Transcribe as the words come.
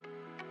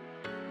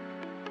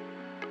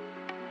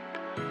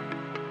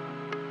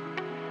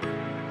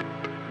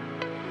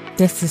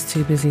This is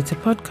Too Busy to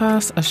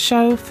Podcast, a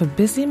show for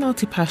busy,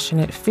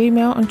 multi-passionate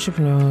female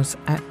entrepreneurs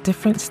at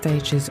different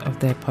stages of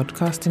their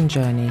podcasting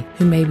journey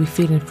who may be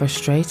feeling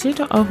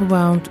frustrated or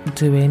overwhelmed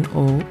doing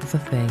all the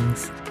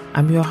things.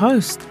 I'm your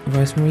host,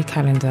 Rosemary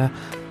Calendar,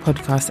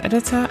 podcast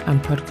editor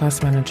and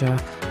podcast manager.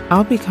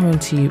 I'll be coming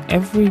to you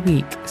every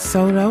week,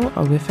 solo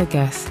or with a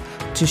guest,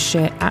 to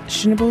share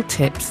actionable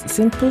tips,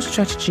 simple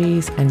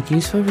strategies, and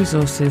useful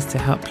resources to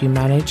help you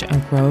manage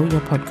and grow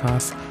your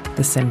podcast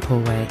the simple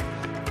way.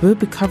 We'll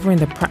be covering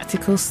the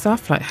practical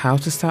stuff like how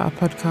to start a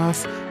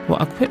podcast,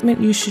 what equipment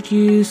you should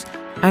use,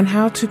 and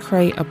how to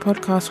create a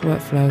podcast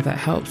workflow that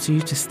helps you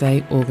to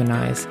stay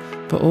organized.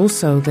 But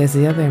also there's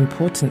the other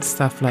important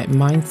stuff like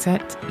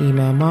mindset,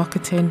 email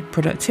marketing,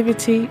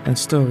 productivity, and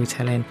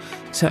storytelling.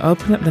 So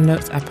open up the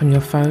Notes app on your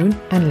phone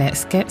and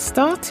let's get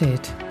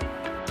started.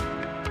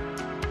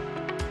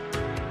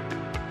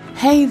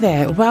 Hey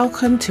there,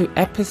 welcome to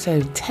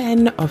episode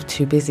 10 of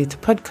Too Busy to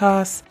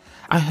Podcast.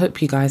 I hope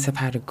you guys have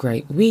had a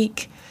great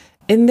week.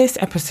 In this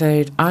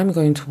episode, I'm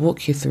going to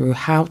walk you through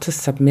how to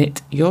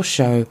submit your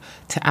show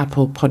to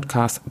Apple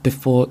Podcasts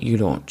before you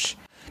launch.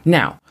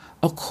 Now,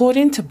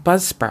 according to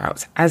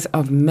Buzzsprout, as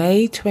of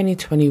May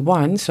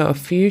 2021, so a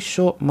few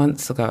short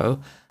months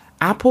ago,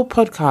 Apple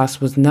Podcasts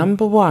was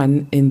number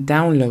one in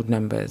download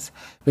numbers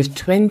with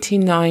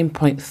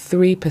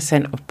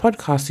 29.3% of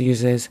podcast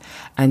users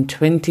and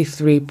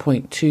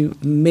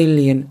 23.2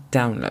 million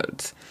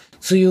downloads.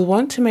 So you'll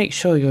want to make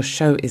sure your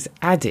show is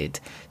added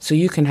so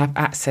you can have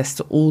access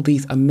to all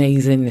these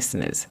amazing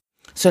listeners.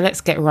 So let's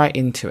get right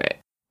into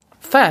it.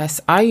 First,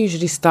 I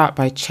usually start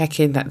by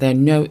checking that there are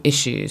no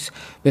issues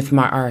with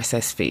my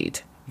RSS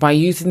feed by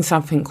using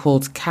something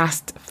called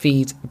Cast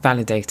Feed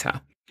Validator.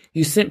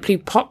 You simply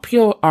pop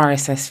your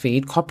RSS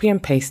feed, copy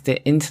and paste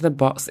it into the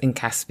box in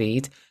Cast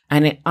Feed,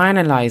 and it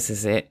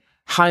analyzes it,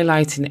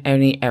 highlighting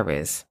any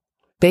errors.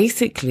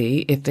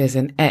 Basically, if there's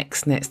an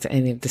X next to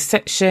any of the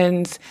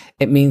sections,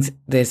 it means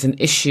there's an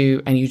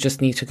issue and you just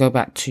need to go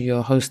back to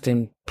your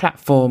hosting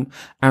platform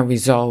and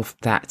resolve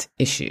that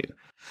issue.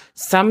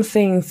 Some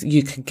things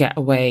you can get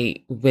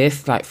away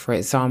with, like for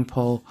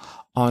example,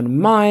 on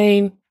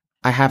mine,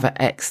 I have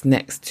an X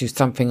next to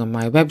something on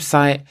my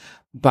website,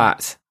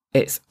 but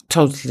it's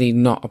totally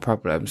not a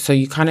problem. So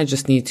you kind of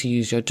just need to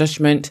use your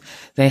judgment.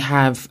 They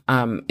have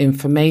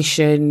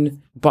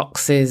information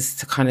boxes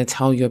to kind of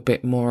tell you a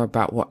bit more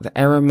about what the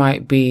error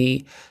might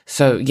be.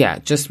 So yeah,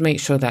 just make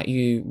sure that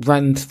you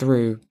run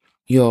through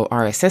your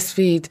RSS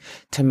feed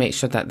to make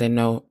sure that there are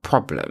no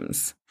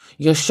problems.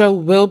 Your show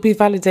will be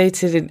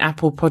validated in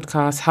Apple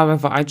Podcasts.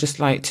 However, I just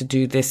like to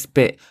do this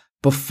bit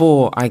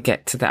before I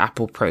get to the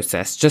Apple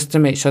process, just to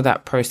make sure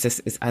that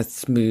process is as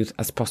smooth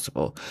as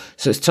possible.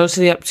 So it's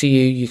totally up to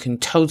you. You can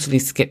totally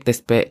skip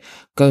this bit,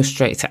 go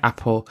straight to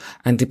Apple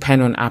and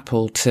depend on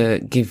Apple to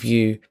give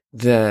you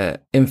the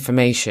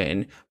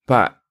information.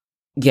 But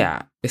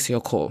yeah, it's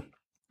your call.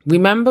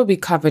 Remember, we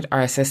covered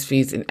RSS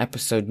feeds in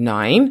episode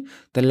 9,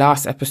 the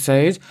last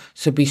episode.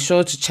 So be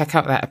sure to check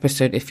out that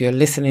episode. If you're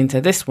listening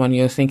to this one,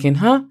 you're thinking,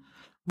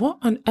 what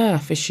on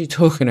earth is she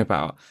talking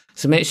about?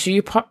 So make sure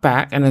you pop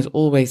back. And as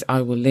always,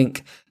 I will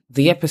link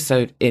the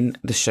episode in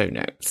the show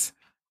notes.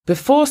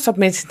 Before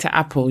submitting to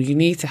Apple, you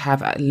need to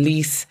have at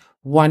least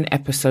one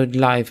episode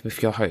live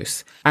with your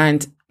host.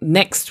 And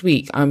next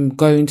week, I'm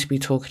going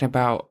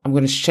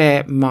to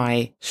share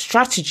my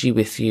strategy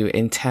with you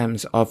in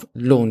terms of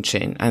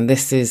launching. And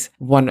this is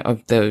one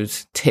of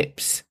those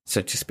tips,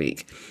 so to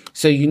speak.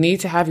 So you need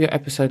to have your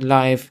episode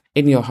live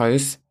in your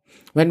host.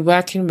 When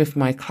working with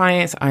my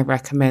clients, I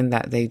recommend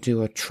that they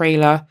do a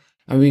trailer.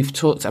 And we've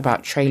talked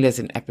about trailers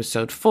in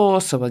episode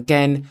 4. So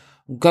again,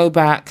 go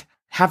back,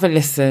 have a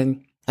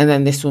listen, and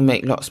then this will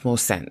make lots more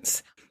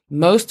sense.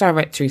 Most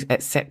directories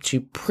accept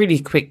you pretty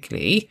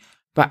quickly,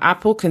 but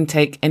Apple can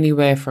take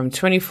anywhere from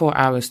 24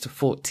 hours to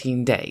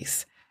 14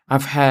 days.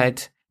 I've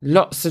heard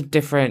lots of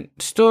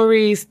different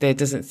stories. There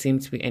doesn't seem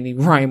to be any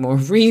rhyme or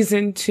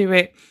reason to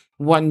it.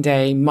 One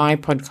day, my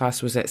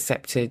podcast was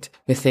accepted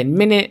within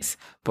minutes,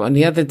 but on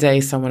the other day,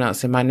 someone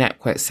else in my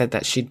network said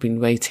that she'd been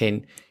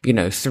waiting,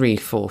 3,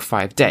 4,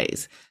 5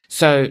 days.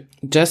 So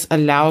just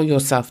allow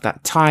yourself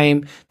that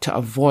time to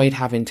avoid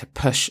having to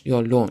push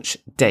your launch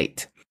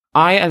date.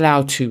 I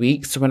allow 2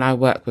 weeks. So when I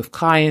work with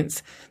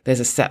clients, there's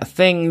a set of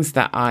things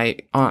that I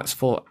ask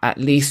for at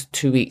least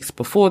 2 weeks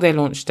before their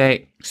launch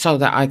date so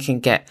that I can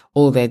get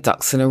all their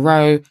ducks in a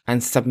row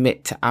and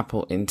submit to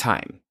Apple in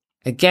time.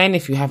 Again,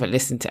 if you haven't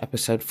listened to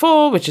episode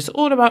 4, which is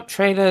all about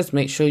trailers,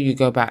 make sure you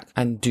go back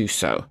and do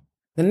so.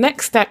 The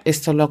next step is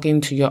to log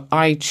into your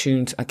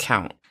iTunes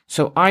account.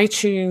 So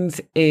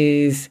iTunes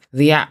is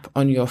the app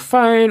on your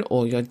phone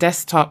or your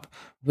desktop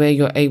where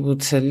you're able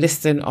to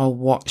listen or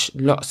watch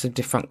lots of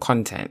different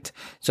content.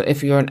 So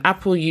if you're an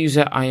Apple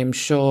user, I am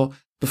sure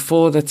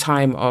before the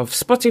time of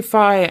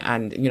Spotify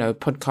and,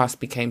 podcasts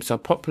became so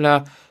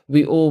popular,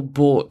 we all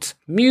bought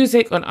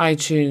music on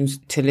iTunes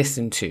to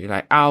listen to,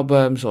 like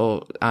albums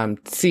or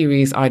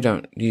series. I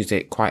don't use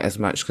it quite as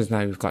much because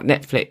now we've got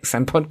Netflix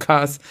and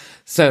podcasts.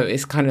 So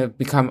it's kind of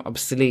become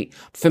obsolete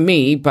for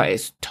me, but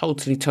it's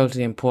totally,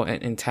 totally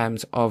important in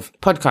terms of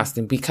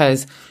podcasting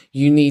because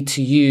you need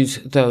to use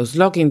those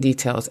login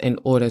details in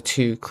order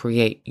to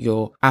create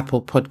your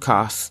Apple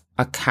Podcasts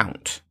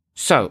account.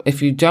 So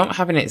if you don't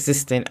have an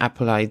existing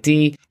Apple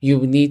ID, you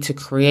will need to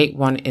create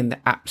one in the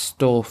App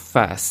Store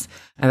first.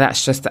 And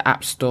that's just the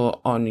App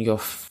Store on your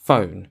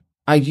phone.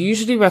 I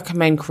usually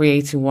recommend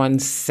creating one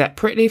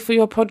separately for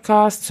your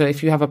podcast. So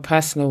if you have a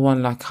personal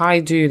one like I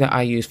do that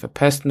I use for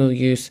personal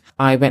use,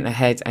 I went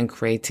ahead and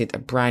created a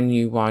brand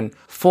new one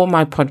for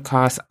my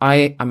podcast.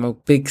 I am a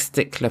big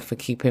stickler for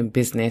keeping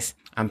business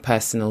and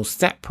personal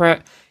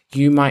separate.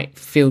 You might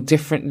feel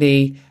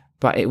differently,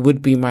 but it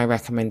would be my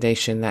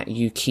recommendation that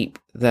you keep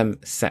them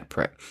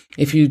separate.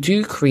 If you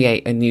do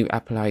create a new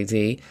Apple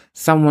ID,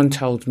 someone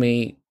told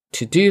me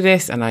to do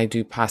this and I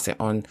do pass it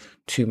on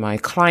to my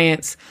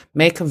clients.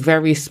 Make a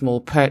very small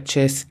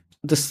purchase,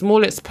 the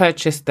smallest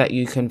purchase that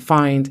you can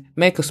find.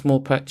 Make a small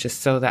purchase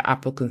so that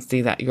Apple can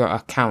see that your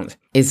account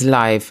is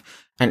live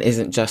and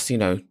isn't just,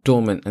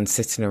 dormant and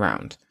sitting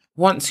around.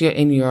 Once you're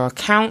in your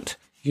account,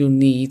 you'll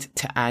need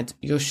to add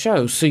your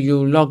show. So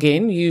you'll log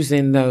in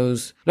using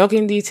those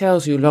login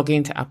details. You log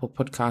into Apple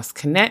Podcasts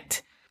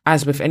Connect.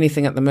 As with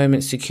anything at the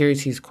moment,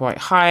 security is quite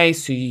high.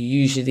 So you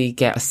usually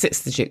get a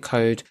 6-digit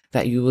code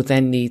that you will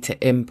then need to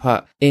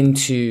input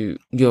into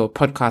your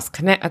Podcast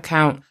Connect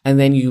account, and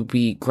then you'll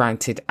be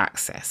granted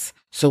access.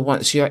 So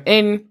once you're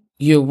in,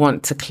 you'll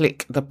want to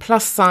click the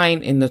plus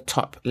sign in the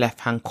top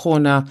left-hand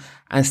corner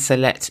and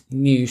select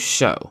New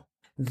Show.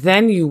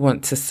 Then you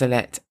want to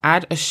select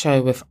Add a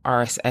Show with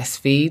RSS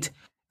Feed.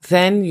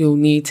 Then you'll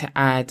need to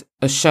add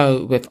a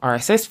show with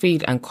RSS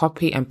feed and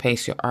copy and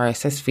paste your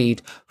RSS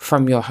feed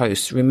from your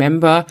host.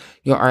 Remember,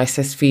 your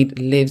RSS feed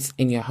lives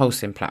in your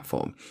hosting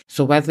platform.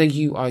 So whether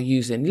you are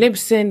using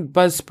Libsyn,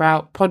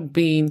 Buzzsprout,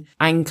 Podbean,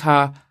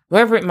 Anchor,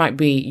 wherever it might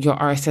be, your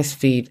RSS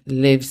feed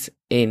lives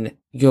in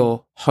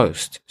your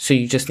host. So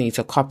you just need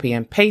to copy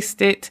and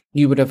paste it.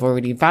 You would have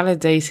already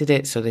validated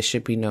it, so there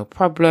should be no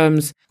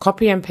problems.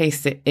 Copy and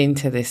paste it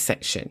into this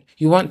section.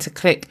 You want to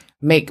click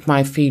Make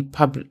My Feed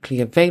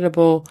Publicly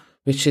Available,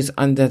 which is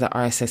under the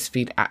RSS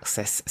Feed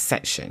Access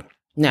section.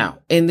 Now,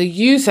 in the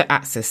User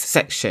Access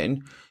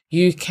section,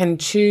 you can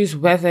choose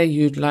whether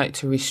you'd like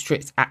to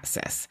restrict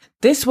access.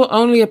 This will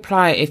only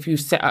apply if you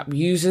set up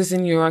users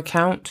in your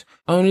account.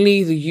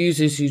 Only the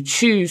users you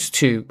choose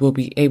to will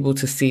be able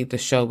to see the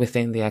show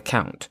within the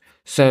account.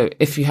 So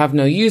if you have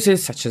no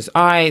users, such as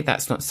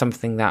that's not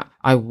something that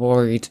I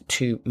worried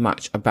too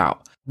much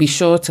about. Be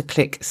sure to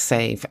click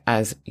Save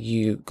as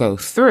you go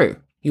through.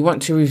 You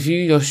want to review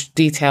your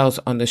details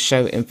on the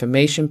show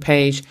information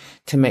page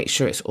to make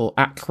sure it's all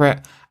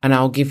accurate. And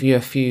I'll give you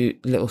a few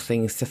little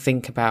things to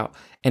think about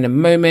in a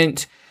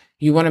moment.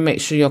 You want to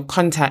make sure your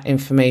contact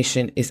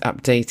information is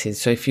updated.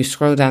 So if you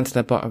scroll down to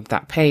the bottom of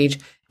that page,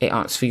 it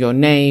asks for your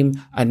name,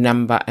 a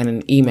number, and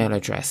an email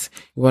address.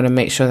 You want to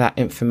make sure that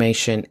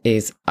information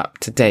is up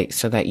to date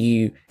so that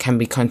you can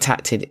be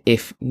contacted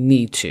if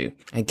need to.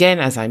 Again,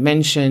 as I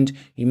mentioned,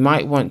 you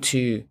might want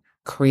to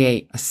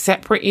create a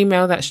separate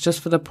email that's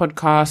just for the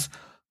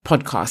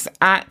podcast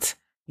at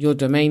your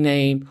domain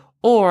name,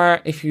 or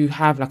if you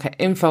have like an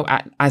info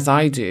at, as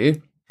I do,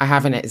 I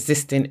have an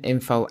existing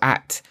info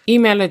at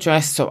email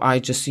address, so I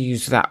just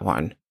use that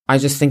one. I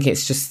just think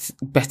it's just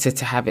better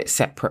to have it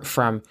separate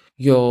from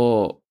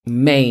your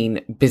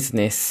main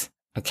business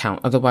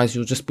account. Otherwise,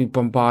 you'll just be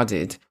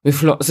bombarded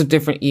with lots of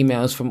different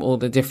emails from all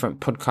the different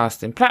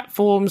podcasting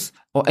platforms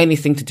or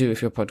anything to do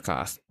with your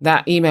podcast.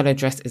 That email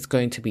address is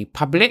going to be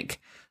public,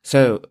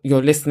 so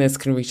your listeners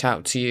can reach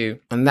out to you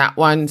on that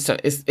one. So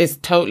it's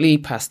totally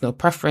personal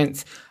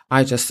preference.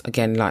 I just,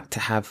 again, like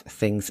to have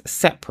things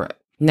separate.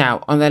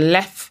 Now, on the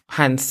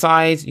left-hand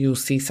side, you'll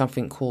see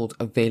something called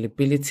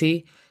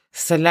availability.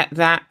 Select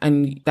that,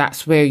 and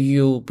that's where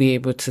you'll be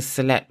able to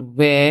select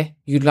where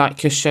you'd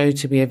like your show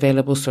to be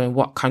available. So in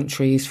what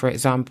countries, for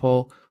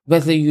example,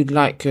 whether you'd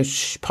like your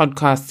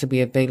podcast to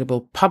be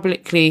available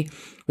publicly,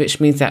 which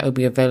means that it'll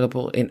be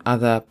available in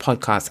other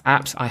podcast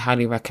apps. I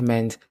highly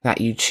recommend that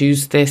you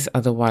choose this.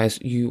 Otherwise,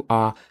 you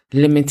are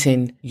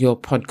limiting your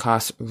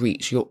podcast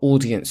reach, your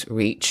audience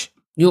reach.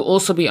 You'll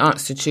also be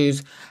asked to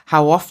choose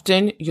how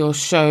often your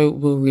show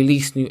will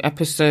release new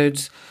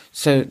episodes.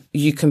 So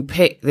you can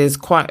pick, there's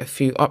quite a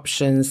few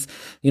options,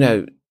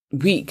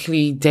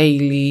 weekly,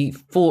 daily,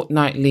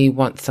 fortnightly,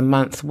 once a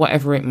month,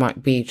 whatever it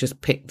might be.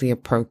 Just pick the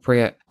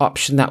appropriate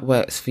option that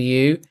works for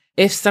you.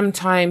 If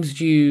sometimes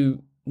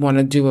you want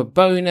to do a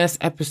bonus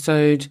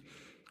episode,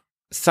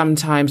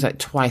 sometimes like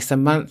twice a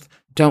month,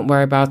 don't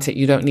worry about it.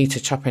 You don't need to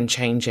chop and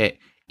change it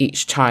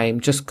each time.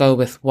 Just go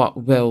with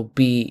what will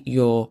be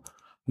your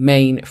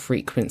main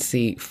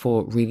frequency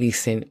for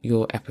releasing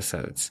your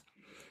episodes.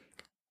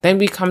 Then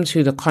we come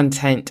to the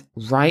content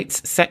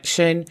rights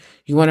section.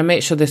 You want to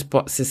make sure this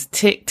box is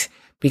ticked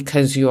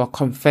because you are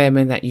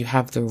confirming that you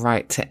have the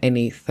right to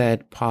any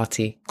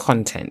third-party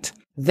content.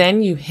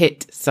 Then you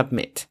hit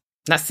submit.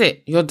 That's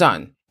it. You're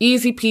done.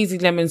 Easy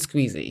peasy lemon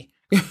squeezy.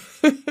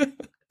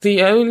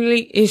 The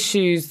only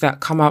issues that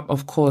come up,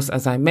 of course,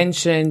 as I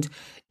mentioned,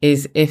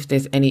 is if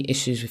there's any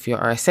issues with your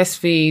RSS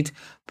feed.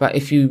 But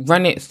if you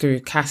run it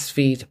through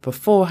Castfeed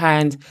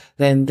beforehand,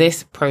 then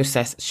this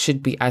process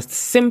should be as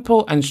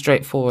simple and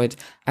straightforward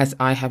as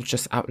I have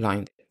just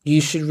outlined. You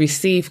should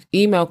receive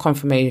email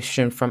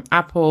confirmation from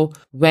Apple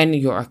when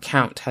your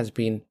account has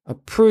been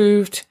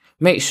approved.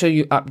 Make sure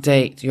you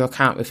update your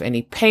account with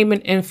any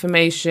payment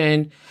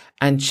information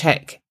and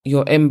check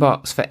your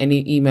inbox for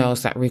any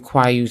emails that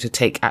require you to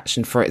take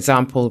action. For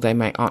example, they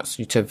might ask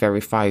you to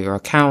verify your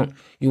account.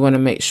 You want to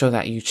make sure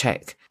that you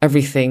check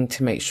everything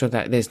to make sure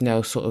that there's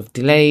no sort of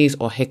delays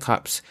or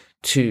hiccups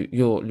to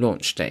your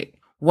launch date.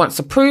 Once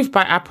approved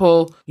by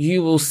Apple,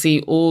 you will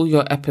see all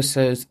your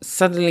episodes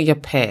suddenly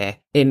appear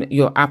in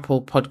your Apple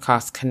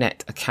Podcast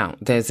Connect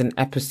account. There's an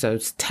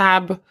episodes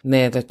tab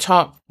near the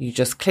top. You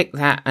just click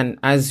that, and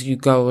as you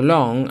go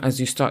along, as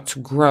you start to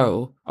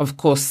grow, of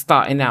course,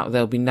 starting out,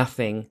 there'll be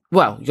nothing.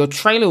 Well, your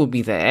trailer will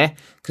be there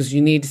because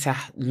you need to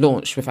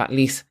launch with at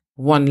least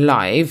one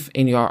live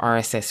in your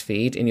RSS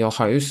feed, in your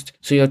host.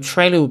 So your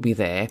trailer will be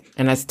there.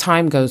 And as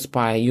time goes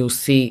by, you'll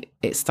see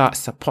it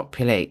starts to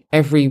populate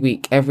every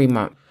week, every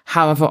month.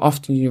 However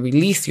often you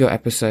release your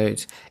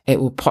episodes, it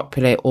will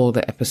populate all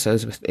the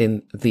episodes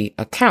within the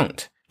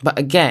account. But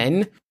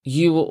again,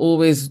 you will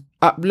always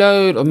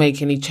upload or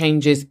make any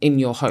changes in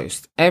your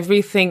host.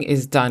 Everything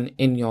is done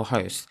in your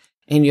host.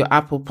 In your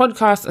Apple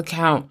Podcast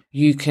account,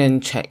 you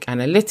can check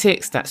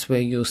analytics. That's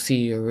where you'll see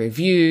your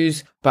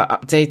reviews. But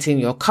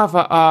updating your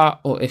cover art,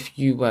 or if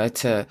you were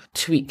to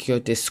tweak your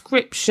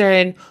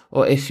description,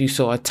 or if you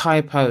saw a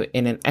typo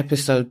in an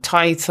episode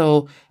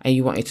title and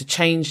you wanted to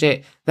change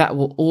it, that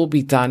will all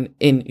be done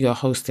in your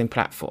hosting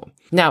platform.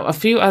 Now, a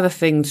few other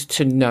things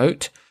to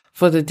note.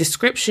 For the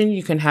description,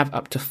 you can have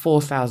up to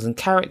 4,000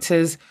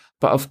 characters.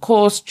 But of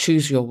course,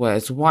 choose your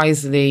words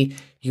wisely.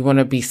 You want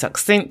to be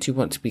succinct. You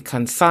want to be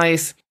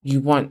concise. You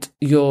want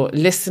your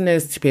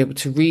listeners to be able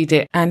to read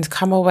it and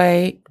come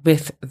away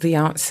with the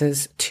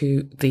answers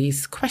to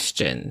these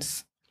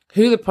questions.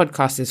 Who the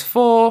podcast is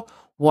for,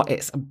 what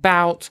it's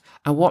about,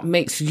 and what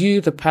makes you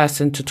the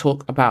person to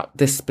talk about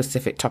this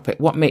specific topic.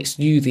 What makes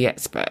you the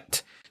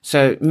expert?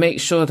 So make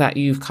sure that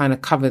you've kind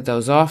of covered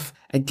those off.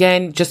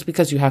 Again, just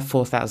because you have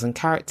 4,000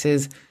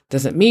 characters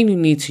doesn't mean you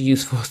need to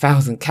use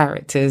 4,000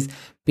 characters.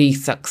 Be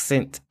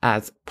succinct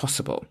as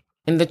possible.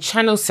 In the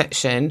channel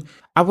section,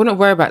 I wouldn't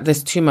worry about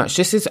this too much.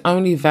 This is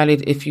only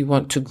valid if you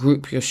want to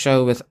group your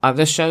show with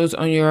other shows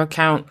on your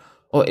account,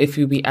 or if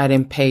you'll be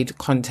adding paid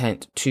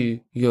content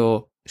to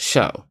your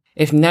show.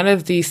 If none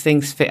of these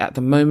things fit at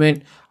the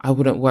moment, I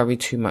wouldn't worry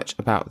too much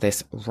about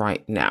this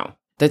right now.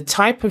 The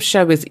type of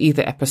show is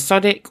either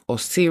episodic or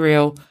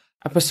serial.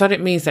 Episodic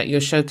means that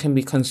your show can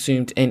be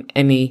consumed in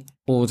any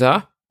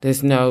order.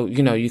 There's no,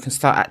 you can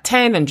start at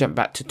 10 and jump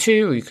back to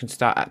 2, or you can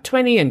start at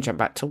 20 and jump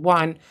back to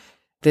 1.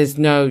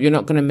 You're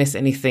not going to miss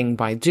anything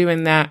by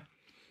doing that.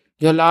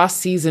 Your last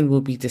season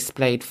will be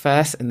displayed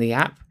first in the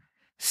app.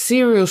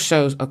 Serial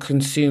shows are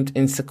consumed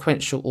in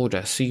sequential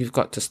order. So you've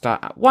got to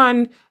start at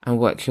 1 and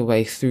work your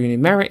way through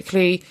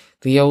numerically.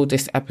 The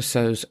oldest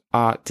episodes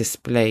are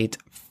displayed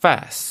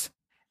first.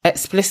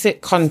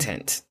 Explicit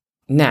content.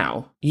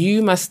 Now,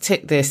 you must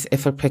tick this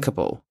if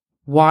applicable.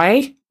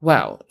 Why?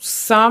 Well,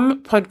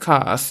 some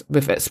podcasts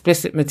with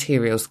explicit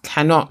materials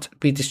cannot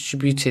be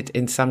distributed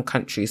in some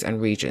countries and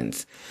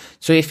regions.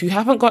 So if you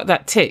haven't got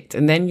that ticked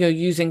and then you're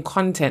using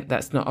content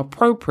that's not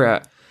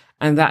appropriate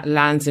and that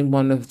lands in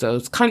one of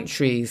those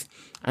countries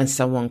and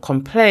someone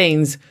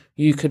complains,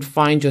 you could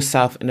find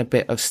yourself in a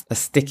bit of a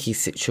sticky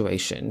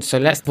situation. So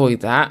let's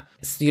avoid that.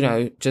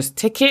 Just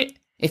tick it.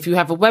 If you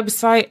have a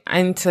website,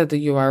 enter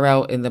the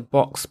URL in the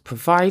box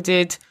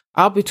provided.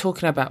 I'll be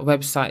talking about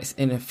websites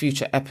in a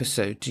future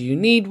episode. Do you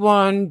need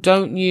one?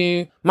 Don't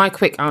you? My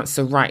quick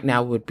answer right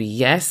now would be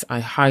yes.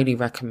 I highly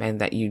recommend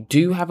that you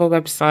do have a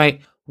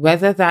website,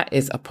 whether that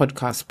is a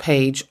podcast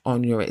page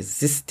on your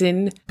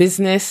existing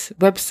business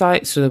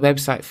website, so the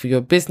website for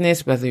your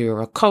business, whether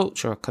you're a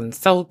coach or a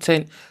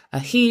consultant, a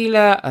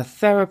healer, a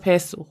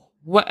therapist,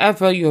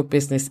 whatever your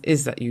business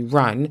is that you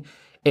run.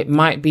 It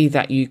might be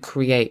that you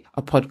create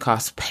a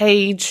podcast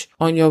page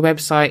on your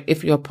website.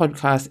 If your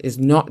podcast is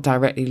not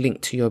directly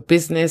linked to your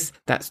business,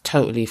 that's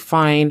totally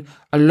fine.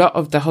 A lot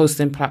of the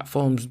hosting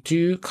platforms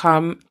do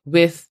come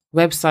with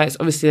websites.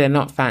 Obviously, they're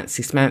not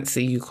fancy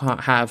smancy. You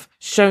can't have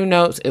show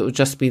notes. It will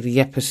just be the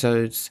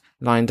episodes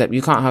lined up.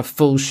 You can't have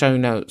full show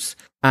notes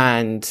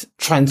and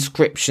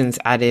transcriptions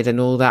added and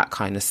all that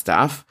kind of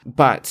stuff.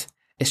 But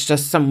it's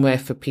just somewhere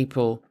for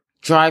people,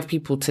 drive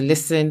people to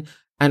listen,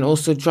 and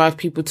also drive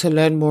people to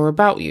learn more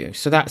about you.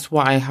 So that's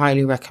why I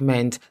highly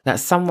recommend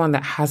that someone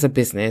that has a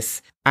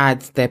business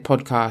adds their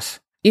podcast,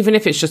 even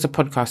if it's just a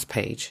podcast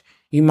page.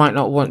 You might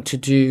not want to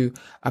do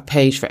a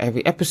page for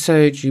every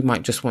episode. You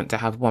might just want to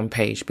have one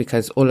page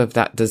because all of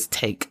that does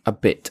take a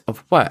bit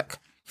of work.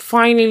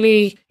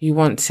 Finally, you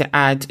want to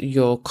add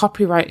your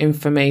copyright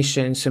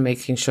information, so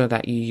making sure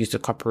that you use the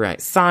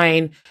copyright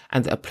sign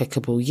and the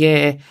applicable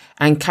year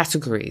and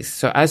categories.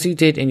 So as you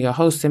did in your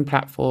hosting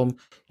platform,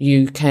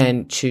 you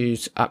can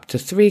choose up to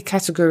 3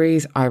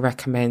 categories. I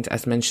recommend,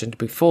 as mentioned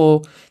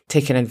before,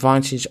 taking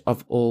advantage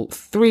of all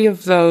 3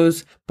 of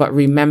those. But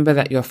remember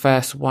that your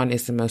first one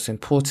is the most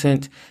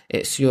important.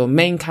 It's your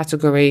main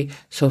category.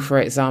 So for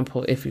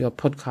example, if your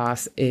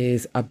podcast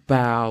is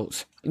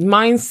about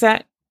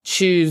mindset,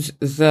 choose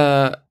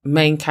the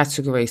main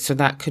category. So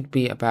that could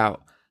be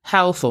about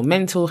health or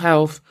mental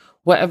health.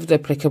 Whatever the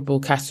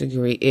applicable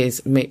category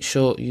is, make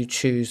sure you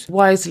choose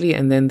wisely.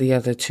 And then the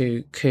other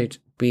 2 could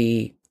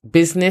be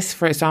business,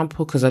 for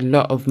example, because a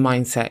lot of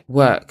mindset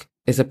work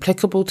is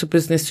applicable to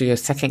business. So your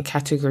second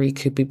category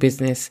could be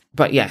business.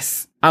 But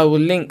yes, I will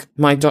link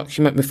my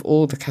document with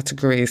all the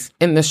categories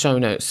in the show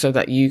notes so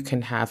that you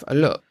can have a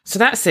look. So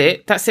that's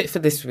it. That's it for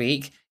this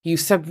week. You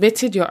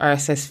submitted your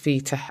RSS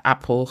feed to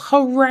Apple.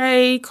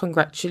 Hooray!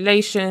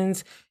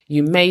 Congratulations.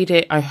 You made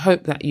it. I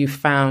hope that you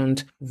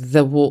found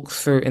the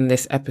walkthrough in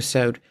this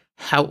episode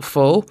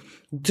helpful.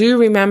 Do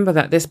remember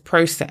that this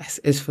process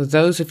is for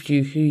those of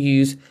you who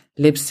use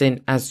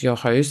Libsyn as your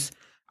host.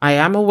 I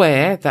am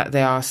aware that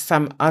there are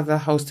some other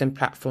hosting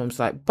platforms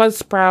like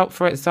Buzzsprout,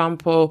 for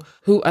example,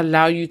 who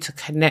allow you to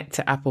connect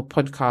to Apple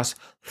Podcasts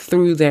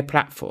through their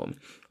platform.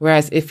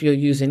 Whereas if you're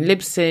using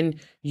Libsyn,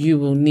 you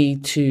will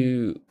need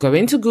to go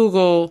into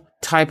Google,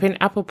 type in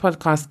Apple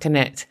Podcast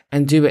Connect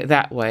and do it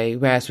that way.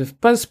 Whereas with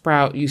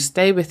Buzzsprout, you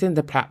stay within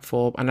the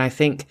platform. And I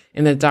think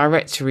in the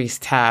directories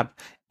tab,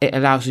 it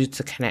allows you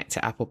to connect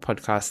to Apple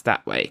Podcasts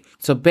that way.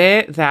 So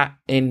bear that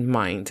in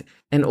mind.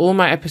 In all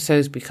my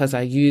episodes, because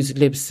I use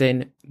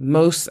Libsyn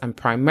most and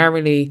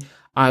primarily,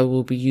 I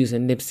will be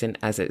using Libsyn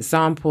as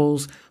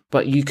examples,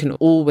 but you can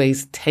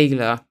always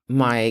tailor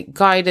my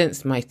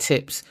guidance, my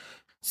tips.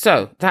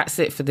 So that's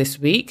it for this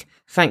week.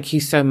 Thank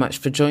you so much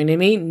for joining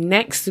me.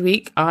 Next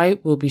week, I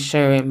will be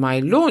sharing my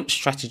launch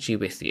strategy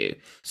with you.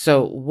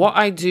 So what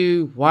I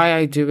do, why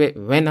I do it,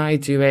 when I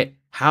do it,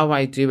 how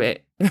I do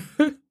it,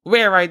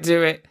 where I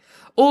do it,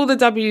 all the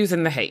W's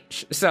and the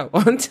H. So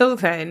until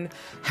then,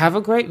 have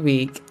a great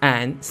week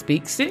and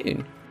speak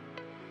soon.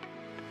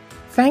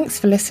 Thanks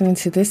for listening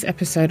to this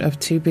episode of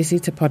Too Busy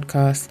to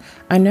Podcast.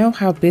 I know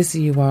how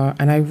busy you are,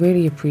 and I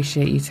really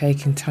appreciate you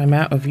taking time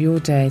out of your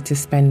day to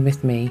spend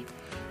with me.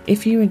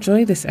 If you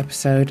enjoy this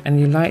episode and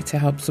you'd like to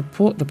help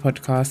support the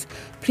podcast,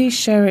 please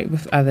share it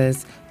with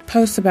others,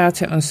 post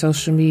about it on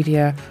social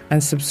media,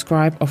 and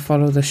subscribe or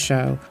follow the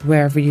show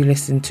wherever you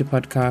listen to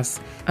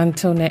podcasts.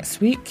 Until next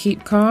week,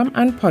 keep calm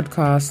and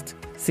podcast.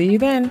 See you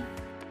then.